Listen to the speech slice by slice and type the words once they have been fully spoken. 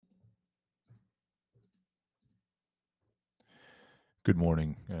Good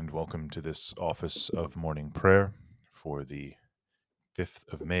morning and welcome to this Office of Morning Prayer for the 5th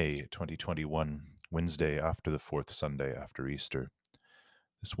of May, 2021, Wednesday after the fourth Sunday after Easter.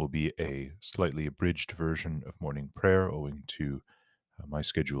 This will be a slightly abridged version of morning prayer owing to my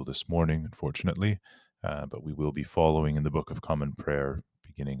schedule this morning, unfortunately, but we will be following in the Book of Common Prayer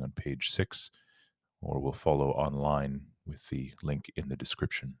beginning on page 6, or we'll follow online with the link in the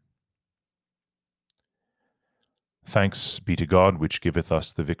description. Thanks be to God, which giveth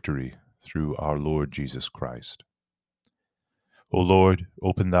us the victory through our Lord Jesus Christ. O Lord,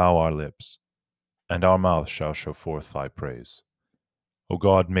 open thou our lips, and our mouth shall show forth thy praise. O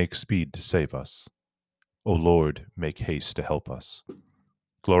God, make speed to save us. O Lord, make haste to help us.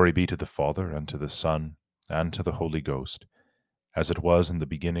 Glory be to the Father, and to the Son, and to the Holy Ghost, as it was in the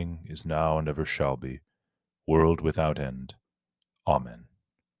beginning, is now, and ever shall be, world without end. Amen.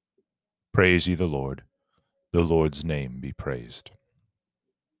 Praise ye the Lord. The Lord's name be praised.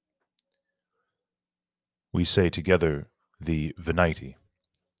 We say together the Venite.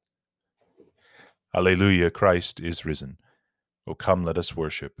 Alleluia, Christ is risen. O come, let us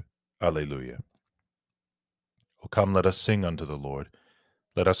worship. Alleluia. O come, let us sing unto the Lord.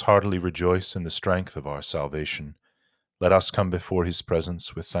 Let us heartily rejoice in the strength of our salvation. Let us come before his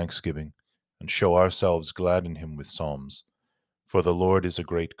presence with thanksgiving, and show ourselves glad in him with psalms. For the Lord is a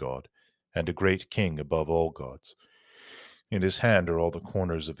great God, and a great King above all gods. In his hand are all the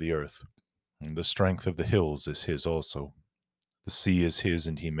corners of the earth, and the strength of the hills is his also. The sea is his,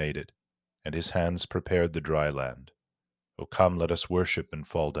 and he made it, and his hands prepared the dry land. O come, let us worship and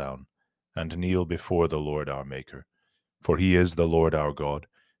fall down, and kneel before the Lord our Maker. For he is the Lord our God,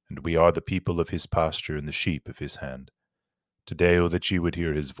 and we are the people of his pasture and the sheep of his hand. Today, O that ye would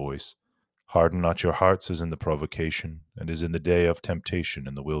hear his voice. Harden not your hearts as in the provocation, and as in the day of temptation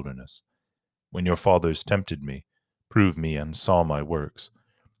in the wilderness. When your fathers tempted me, proved me, and saw my works.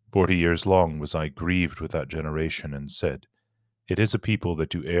 40 years long was I grieved with that generation, and said, It is a people that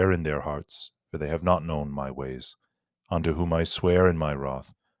do err in their hearts, for they have not known my ways, unto whom I swear in my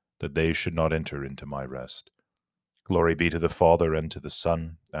wrath, that they should not enter into my rest. Glory be to the Father, and to the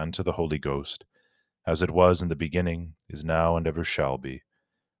Son, and to the Holy Ghost, as it was in the beginning, is now, and ever shall be,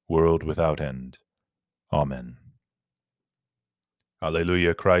 world without end. Amen.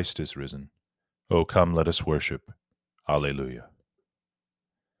 Alleluia, Christ is risen. O come, let us worship. Alleluia.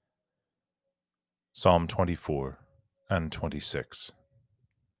 Psalm 24 and 26.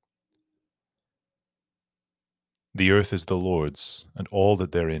 The earth is the Lord's, and all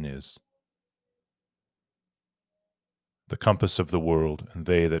that therein is, the compass of the world, and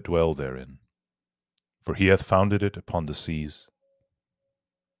they that dwell therein. For he hath founded it upon the seas,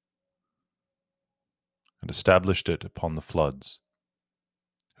 and established it upon the floods.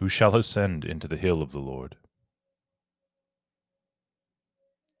 Who shall ascend into the hill of the Lord?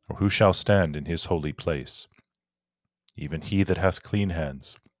 Or who shall stand in his holy place? Even he that hath clean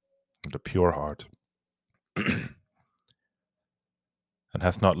hands, and a pure heart, and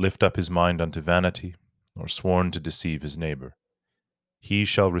hath not lifted up his mind unto vanity, nor sworn to deceive his neighbor, he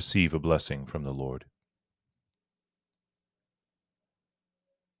shall receive a blessing from the Lord,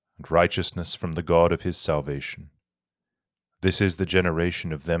 and righteousness from the God of his salvation. This is the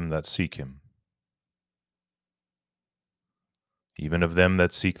generation of them that seek him, even of them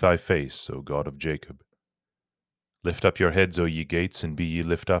that seek thy face, O God of Jacob. Lift up your heads, O ye gates, and be ye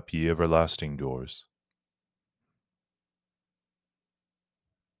lift up, ye everlasting doors.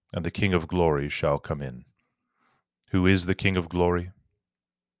 And the King of glory shall come in. Who is the King of glory?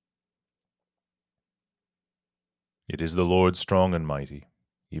 It is the Lord strong and mighty,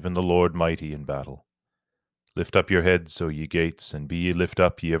 even the Lord mighty in battle. Lift up your heads, O ye gates, and be ye lift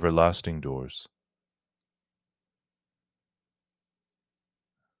up, ye everlasting doors.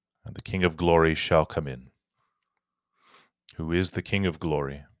 And the King of glory shall come in. Who is the King of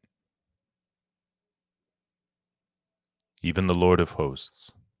glory? Even the Lord of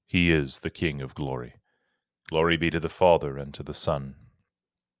hosts. He is the King of glory. Glory be to the Father, and to the Son,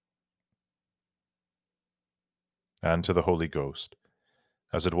 and to the Holy Ghost,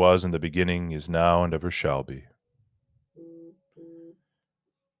 as it was in the beginning, is now, and ever shall be,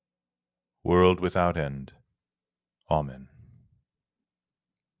 world without end. Amen.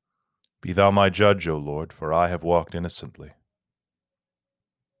 Be thou my judge, O Lord, for I have walked innocently.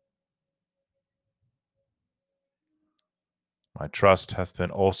 My trust hath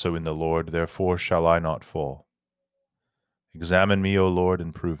been also in the Lord, therefore shall I not fall. Examine me, O Lord,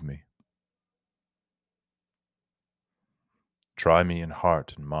 and prove me. Try me in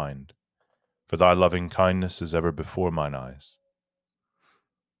heart and mind, for thy loving kindness is ever before mine eyes.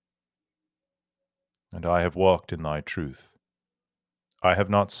 And I have walked in thy truth, I have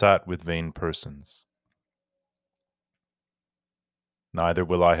not sat with vain persons, neither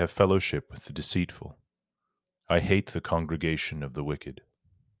will I have fellowship with the deceitful. I hate the congregation of the wicked.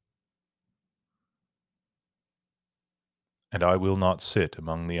 And I will not sit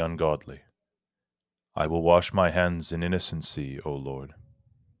among the ungodly. I will wash my hands in innocency, O Lord.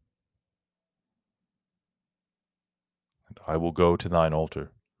 And I will go to thine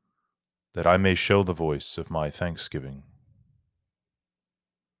altar, that I may show the voice of my thanksgiving.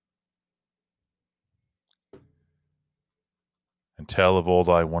 And tell of all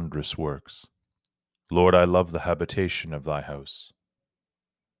thy wondrous works. Lord, I love the habitation of thy house,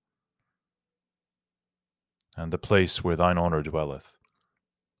 and the place where thine honour dwelleth.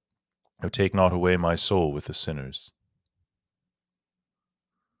 O take not away my soul with the sinners,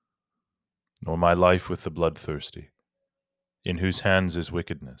 nor my life with the bloodthirsty, in whose hands is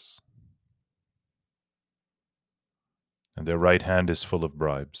wickedness, and their right hand is full of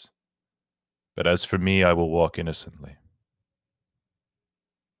bribes. But as for me, I will walk innocently.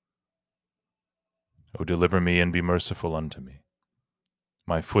 O deliver me and be merciful unto me.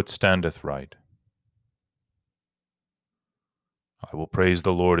 My foot standeth right. I will praise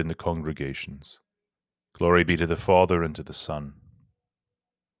the Lord in the congregations. Glory be to the Father, and to the Son,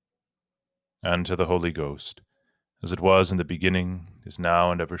 and to the Holy Ghost, as it was in the beginning, is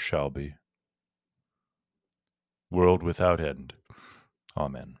now, and ever shall be, world without end.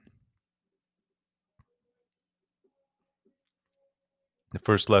 Amen. The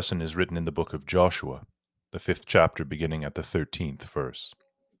first lesson is written in the book of Joshua, the 5th chapter, beginning at the 13th verse.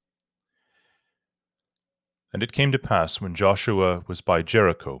 And it came to pass, when Joshua was by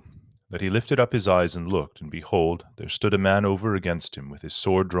Jericho, that he lifted up his eyes and looked, and behold, there stood a man over against him with his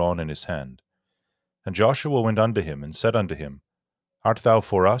sword drawn in his hand. And Joshua went unto him, and said unto him, Art thou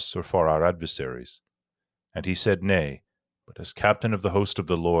for us, or for our adversaries? And he said, Nay, but as captain of the host of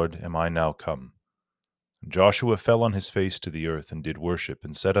the Lord am I now come. And Joshua fell on his face to the earth, and did worship,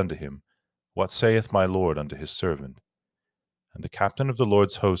 and said unto him, What saith my Lord unto his servant? And the captain of the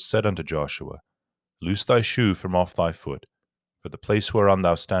Lord's host said unto Joshua, Loose thy shoe from off thy foot, for the place whereon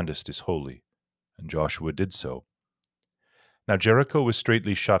thou standest is holy. And Joshua did so. Now Jericho was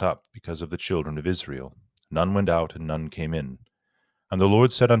straitly shut up because of the children of Israel. None went out, and none came in. And the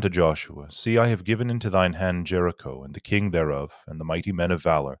Lord said unto Joshua, See, I have given into thine hand Jericho, and the king thereof, and the mighty men of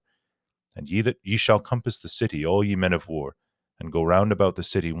valor. And ye shall compass the city, all ye men of war, and go round about the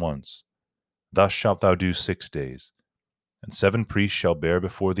city once. Thus shalt thou do 6 days. And 7 priests shall bear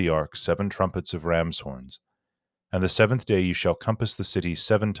before the ark 7 trumpets of ram's horns. And the 7th day ye shall compass the city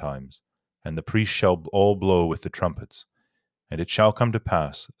 7 times, and the priests shall all blow with the trumpets. And it shall come to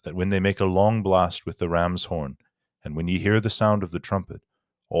pass, that when they make a long blast with the ram's horn, and when ye hear the sound of the trumpet,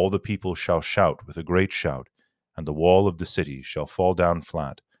 all the people shall shout with a great shout, and the wall of the city shall fall down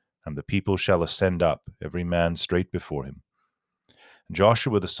flat, and the people shall ascend up, every man straight before him. And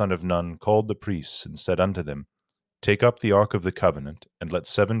Joshua the son of Nun called the priests, and said unto them, Take up the ark of the covenant, and let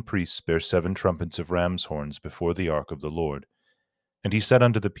 7 priests bear 7 trumpets of ram's horns before the ark of the Lord. And he said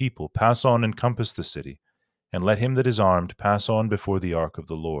unto the people, Pass on and compass the city, and let him that is armed pass on before the ark of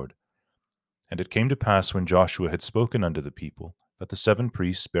the Lord. And it came to pass, when Joshua had spoken unto the people, that the 7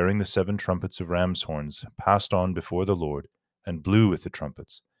 priests bearing the 7 trumpets of ram's horns passed on before the Lord, and blew with the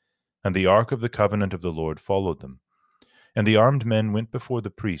trumpets. And the ark of the covenant of the Lord followed them. And the armed men went before the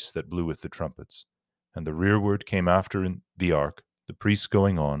priests that blew with the trumpets. And the rearward came after in the ark, the priests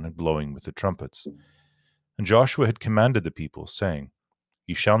going on and blowing with the trumpets. And Joshua had commanded the people, saying,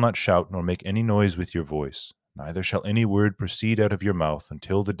 Ye shall not shout, nor make any noise with your voice, neither shall any word proceed out of your mouth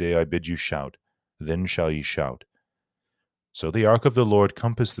until the day I bid you shout. Then shall ye shout. So the ark of the Lord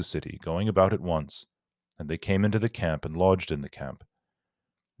compassed the city, going about at once. And they came into the camp, and lodged in the camp.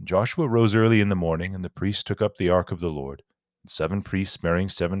 And Joshua rose early in the morning, and the priests took up the ark of the Lord. And 7 priests bearing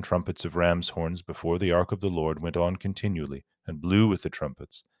 7 trumpets of ram's horns before the ark of the Lord went on continually, and blew with the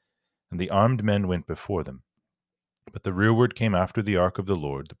trumpets. And the armed men went before them. But the rearward came after the ark of the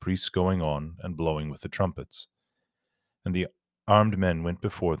Lord, the priests going on and blowing with the trumpets. And the armed men went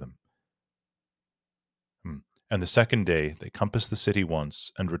before them. And the 2nd day they compassed the city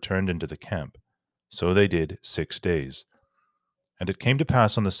once, and returned into the camp. So they did 6 days. And it came to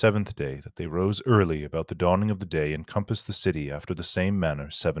pass on the 7th day that they rose early about the dawning of the day, and compassed the city after the same manner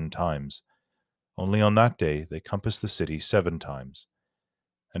 7 times. Only on that day they compassed the city 7 times.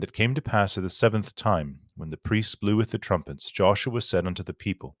 And it came to pass at the 7th time, when the priests blew with the trumpets, Joshua said unto the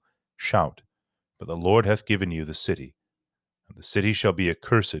people, Shout, for the Lord hath given you the city. And the city shall be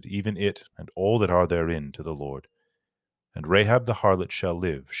accursed, even it, and all that are therein, to the Lord. And Rahab the harlot shall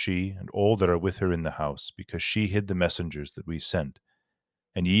live, she, and all that are with her in the house, because she hid the messengers that we sent.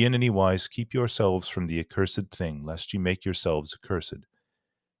 And ye in any wise keep yourselves from the accursed thing, lest ye make yourselves accursed.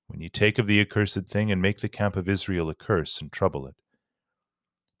 When ye take of the accursed thing, and make the camp of Israel a curse, and trouble it.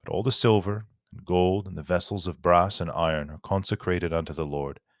 But all the silver and gold, and the vessels of brass and iron, are consecrated unto the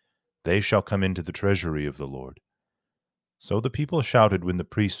Lord. They shall come into the treasury of the Lord. So the people shouted when the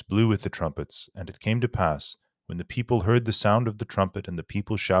priests blew with the trumpets. And it came to pass, when the people heard the sound of the trumpet, and the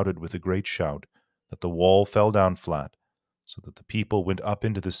people shouted with a great shout, that the wall fell down flat, so that the people went up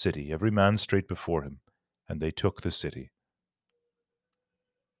into the city, every man straight before him, and they took the city.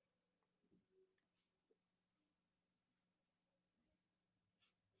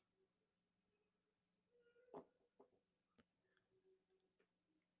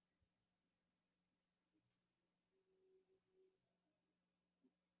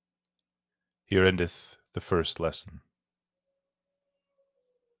 Here endeth the first lesson.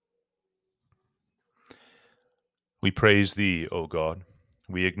 We praise thee, O God.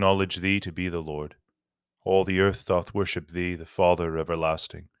 We acknowledge thee to be the Lord. All the earth doth worship thee, the Father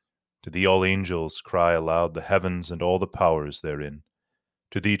everlasting. To thee all angels cry aloud, the heavens and all the powers therein.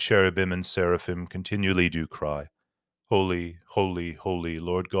 To thee cherubim and seraphim continually do cry, Holy, holy, holy,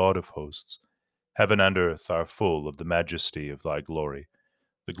 Lord God of hosts. Heaven and earth are full of the majesty of thy glory.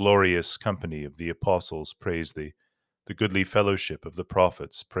 The glorious company of the apostles praise thee. The goodly fellowship of the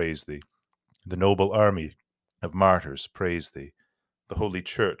prophets praise thee. The noble army of martyrs praise thee. The holy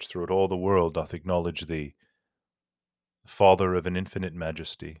church throughout all the world doth acknowledge thee, the Father of an infinite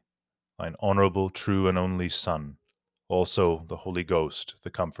majesty, thine honourable, true, and only Son, also the Holy Ghost,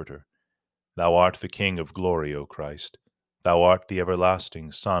 the Comforter. Thou art the King of glory, O Christ. Thou art the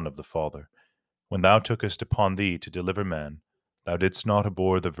everlasting Son of the Father. When thou tookest upon thee to deliver man, thou didst not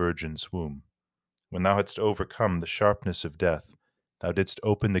abhor the Virgin's womb. When thou hadst overcome the sharpness of death, thou didst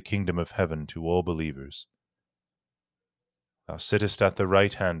open the kingdom of heaven to all believers. Thou sittest at the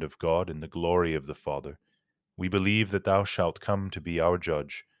right hand of God in the glory of the Father. We believe that thou shalt come to be our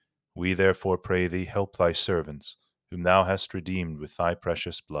judge. We therefore pray thee, help thy servants, whom thou hast redeemed with thy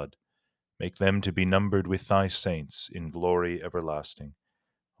precious blood. Make them to be numbered with thy saints in glory everlasting.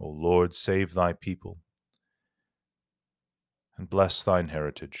 O Lord, save thy people, and bless thine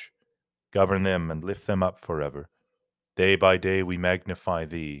heritage. Govern them and lift them up forever. Day by day we magnify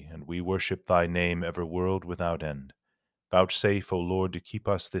thee, and we worship thy name ever world without end. Vouchsafe, O Lord, to keep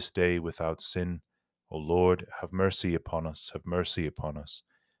us this day without sin. O Lord, have mercy upon us, have mercy upon us.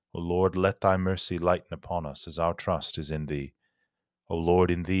 O Lord, let thy mercy lighten upon us, as our trust is in thee. O Lord,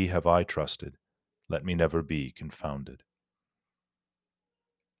 in thee have I trusted. Let me never be confounded.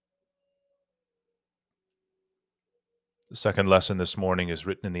 The second lesson this morning is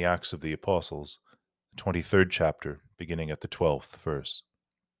written in the Acts of the Apostles, the 23rd chapter, beginning at the 12th verse.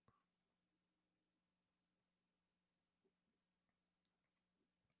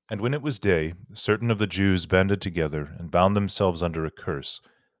 And when it was day, certain of the Jews banded together and bound themselves under a curse,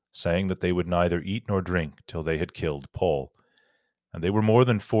 saying that they would neither eat nor drink till they had killed Paul. And they were more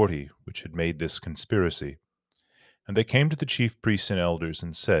than 40 which had made this conspiracy. And they came to the chief priests and elders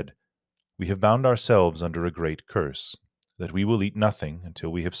and said, We have bound ourselves under a great curse, that we will eat nothing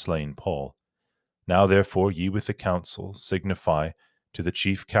until we have slain Paul. Now therefore ye with the council signify to the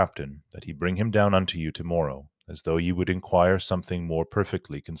chief captain that he bring him down unto you tomorrow, as though ye would inquire something more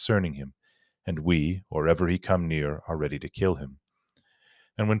perfectly concerning him, and we, or ever he come near, are ready to kill him.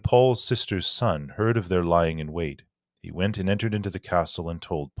 And when Paul's sister's son heard of their lying in wait, he went and entered into the castle and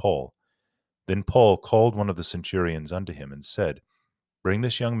told Paul. Then Paul called one of the centurions unto him, and said, Bring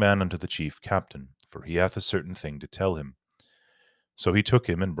this young man unto the chief captain, for he hath a certain thing to tell him. So he took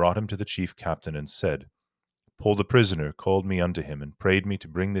him and brought him to the chief captain, and said, Paul the prisoner called me unto him, and prayed me to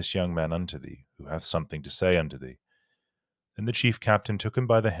bring this young man unto thee, who hath something to say unto thee. Then the chief captain took him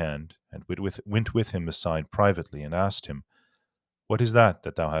by the hand, and went with him aside privately, and asked him, What is that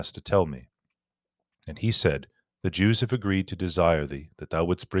thou hast to tell me? And he said, The Jews have agreed to desire thee, that thou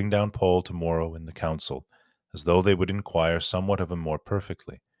wouldst bring down Paul tomorrow in the council, as though they would inquire somewhat of him more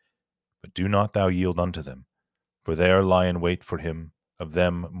perfectly. But do not thou yield unto them, for there lie in wait for him of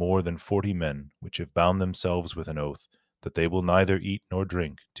them more than 40 men, which have bound themselves with an oath, that they will neither eat nor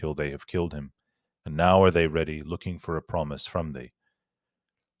drink till they have killed him. And now are they ready, looking for a promise from thee.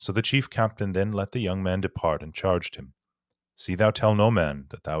 So the chief captain then let the young man depart, and charged him, See thou tell no man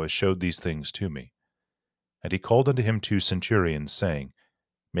that thou hast showed these things to me. And he called unto him 2 centurions, saying,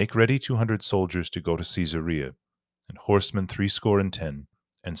 Make ready 200 soldiers to go to Caesarea, and horsemen 60,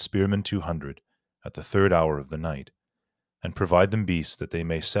 and spearmen 200, at the 3rd hour of the night. And provide them beasts, that they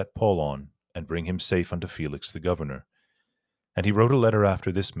may set Paul on, and bring him safe unto Felix the governor. And he wrote a letter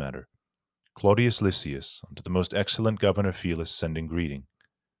after this matter. Claudius Lysias, unto the most excellent governor Felix, sending greeting,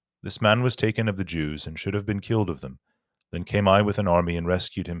 This man was taken of the Jews, and should have been killed of them. Then came I with an army, and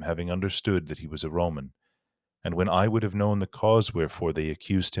rescued him, having understood that he was a Roman. And when I would have known the cause wherefore they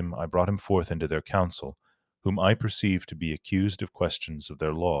accused him, I brought him forth into their council, whom I perceived to be accused of questions of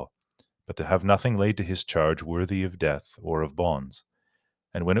their law, but to have nothing laid to his charge worthy of death or of bonds.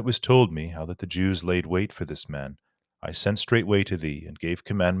 And when it was told me how that the Jews laid wait for this man, I sent straightway to thee, and gave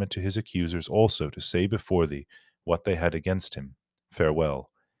commandment to his accusers also to say before thee what they had against him.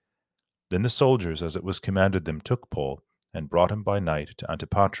 Farewell. Then the soldiers, as it was commanded them, took Paul, and brought him by night to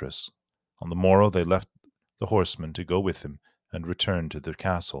Antipatris. On the morrow they left the horsemen to go with him, and returned to the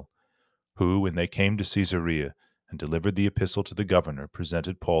castle, who, when they came to Caesarea, and delivered the epistle to the governor,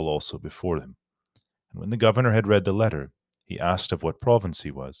 presented Paul also before him. And when the governor had read the letter, he asked of what province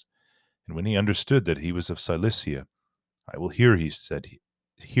he was. And when he understood that he was of Cilicia, I will hear thee,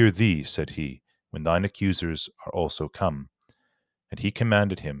 said he, when thine accusers are also come. And he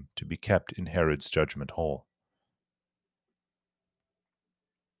commanded him to be kept in Herod's judgment hall.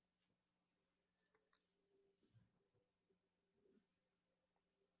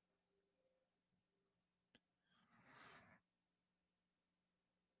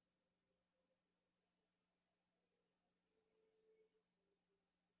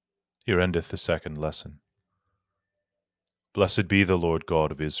 Here endeth the second lesson. Blessed be the Lord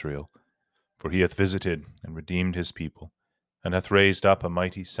God of Israel, for he hath visited and redeemed his people, and hath raised up a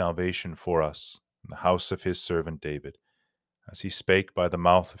mighty salvation for us in the house of his servant David, as he spake by the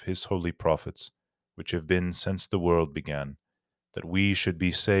mouth of his holy prophets, which have been since the world began, that we should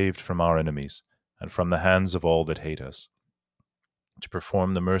be saved from our enemies, and from the hands of all that hate us, to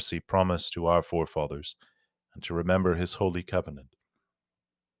perform the mercy promised to our forefathers, and to remember his holy covenant,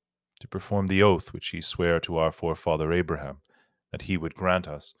 to perform the oath which he sware to our forefather Abraham, that he would grant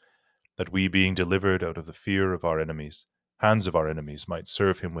us, that we, being delivered out of the fear of our enemies, hands of our enemies, might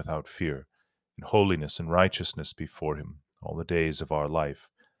serve him without fear, in holiness and righteousness before him, all the days of our life.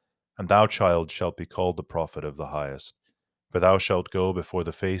 And thou, child, shalt be called the prophet of the highest, for thou shalt go before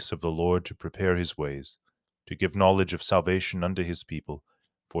the face of the Lord to prepare his ways, to give knowledge of salvation unto his people,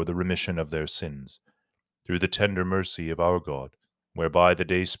 for the remission of their sins, through the tender mercy of our God, whereby the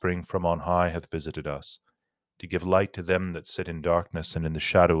dayspring from on high hath visited us, to give light to them that sit in darkness and in the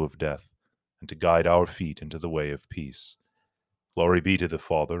shadow of death, and to guide our feet into the way of peace. Glory be to the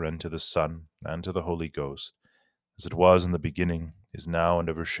Father, and to the Son, and to the Holy Ghost, as it was in the beginning, is now, and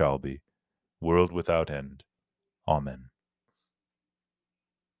ever shall be, world without end. Amen.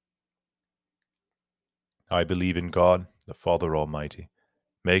 I believe in God, the Father Almighty,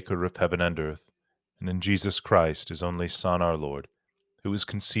 maker of heaven and earth, and in Jesus Christ, his only Son, our Lord, who was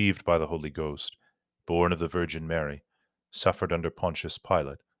conceived by the Holy Ghost, born of the Virgin Mary, suffered under Pontius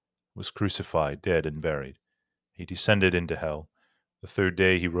Pilate, was crucified, dead, and buried. He descended into hell. The third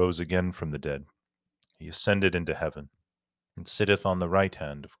day he rose again from the dead. He ascended into heaven, and sitteth on the right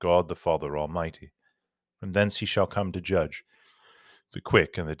hand of God the Father Almighty. From thence he shall come to judge the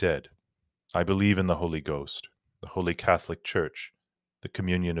quick and the dead. I believe in the Holy Ghost, the Holy Catholic Church, the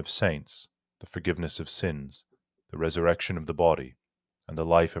communion of saints, the forgiveness of sins, the resurrection of the body, and the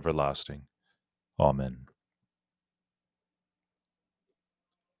life everlasting. Amen.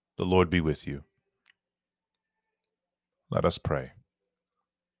 The Lord be with you. Let us pray.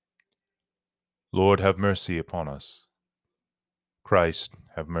 Lord, have mercy upon us. Christ,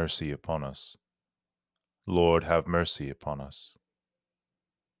 have mercy upon us. Lord, have mercy upon us.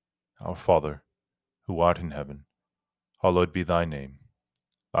 Our Father, who art in heaven, hallowed be thy name.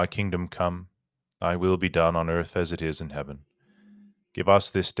 Thy kingdom come, thy will be done on earth as it is in heaven. Give us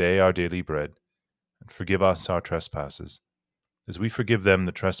this day our daily bread, and forgive us our trespasses, as we forgive them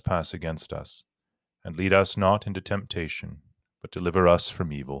that trespass against us. And lead us not into temptation, but deliver us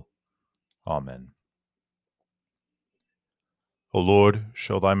from evil. Amen. O Lord,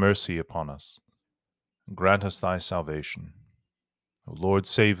 show thy mercy upon us, and grant us thy salvation. O Lord,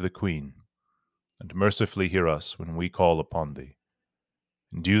 save the Queen, and mercifully hear us when we call upon thee.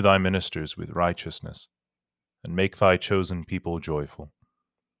 Endue thy ministers with righteousness, and make thy chosen people joyful.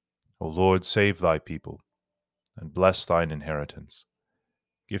 O Lord, save thy people, and bless thine inheritance.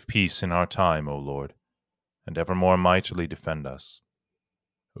 Give peace in our time, O Lord, and evermore mightily defend us.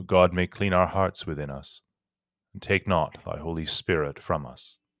 O God, may clean our hearts within us, and take not thy Holy Spirit from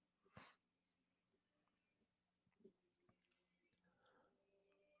us.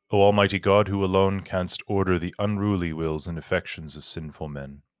 O Almighty God, who alone canst order the unruly wills and affections of sinful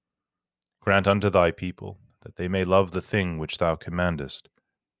men, grant unto thy people that they may love the thing which thou commandest,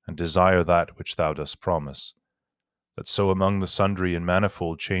 and desire that which thou dost promise, that so among the sundry and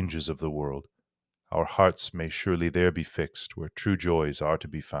manifold changes of the world, our hearts may surely there be fixed, where true joys are to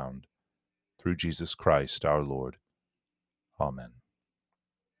be found. Through Jesus Christ our Lord. Amen.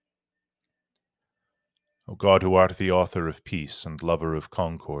 O God, who art the author of peace and lover of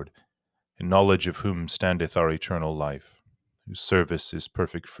concord, in knowledge of whom standeth our eternal life, whose service is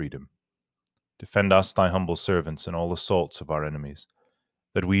perfect freedom, defend us, thy humble servants, in all assaults of our enemies,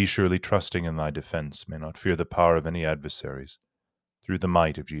 that we, surely trusting in thy defence, may not fear the power of any adversaries, through the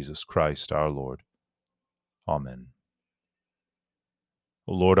might of Jesus Christ our Lord. Amen.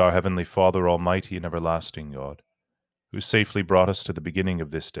 O Lord, our heavenly Father, almighty and everlasting God, who safely brought us to the beginning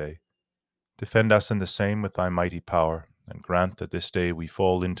of this day, defend us in the same with thy mighty power, and grant that this day we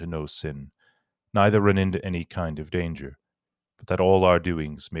fall into no sin, neither run into any kind of danger, but that all our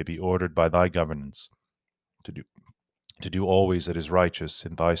doings may be ordered by thy governance, to do always that is righteous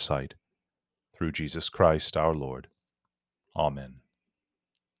in thy sight, through Jesus Christ our Lord. Amen.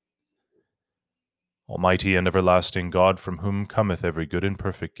 Almighty and everlasting God, from whom cometh every good and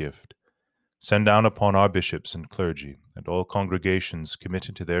perfect gift, send down upon our bishops and clergy, and all congregations commit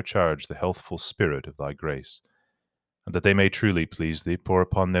into their charge the healthful spirit of thy grace, and that they may truly please thee, pour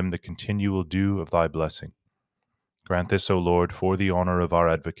upon them the continual dew of thy blessing. Grant this, O Lord, for the honor of our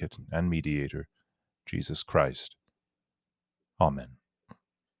advocate and mediator, Jesus Christ. Amen.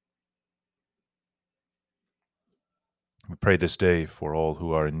 We pray this day for all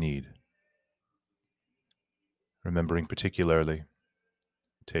who are in need, remembering particularly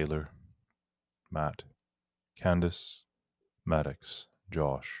Taylor, Matt, Candace, Maddox,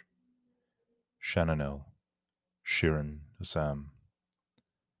 Josh, Shannonell, Sharon, Assam,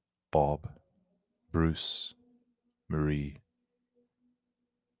 Bob, Bruce, Marie,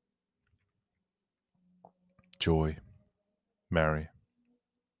 Joy, Mary,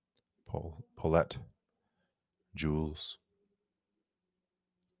 Paulette, Jules,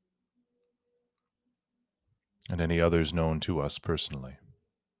 and any others known to us personally.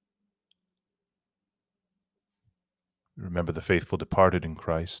 Remember the faithful departed in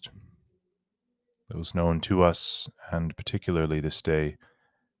Christ, those known to us, and particularly this day,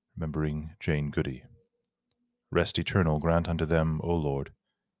 remembering Jane Goody. Rest eternal grant unto them, O Lord,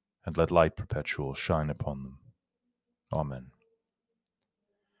 and let light perpetual shine upon them. Amen.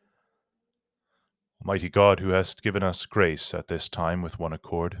 Almighty God, who hast given us grace at this time with one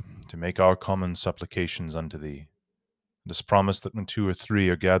accord, to make our common supplications unto thee, and hast promised that when 2 or 3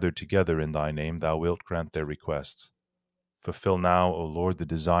 are gathered together in thy name, thou wilt grant their requests. Fulfill now, O Lord, the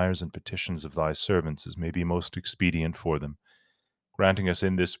desires and petitions of thy servants as may be most expedient for them, granting us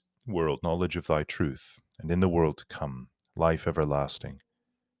in this world knowledge of thy truth, and in the world to come life everlasting.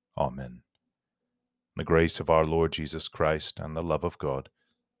 Amen. The grace of our Lord Jesus Christ, and the love of God,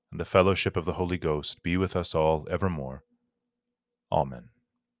 and the fellowship of the Holy Ghost be with us all evermore. Amen.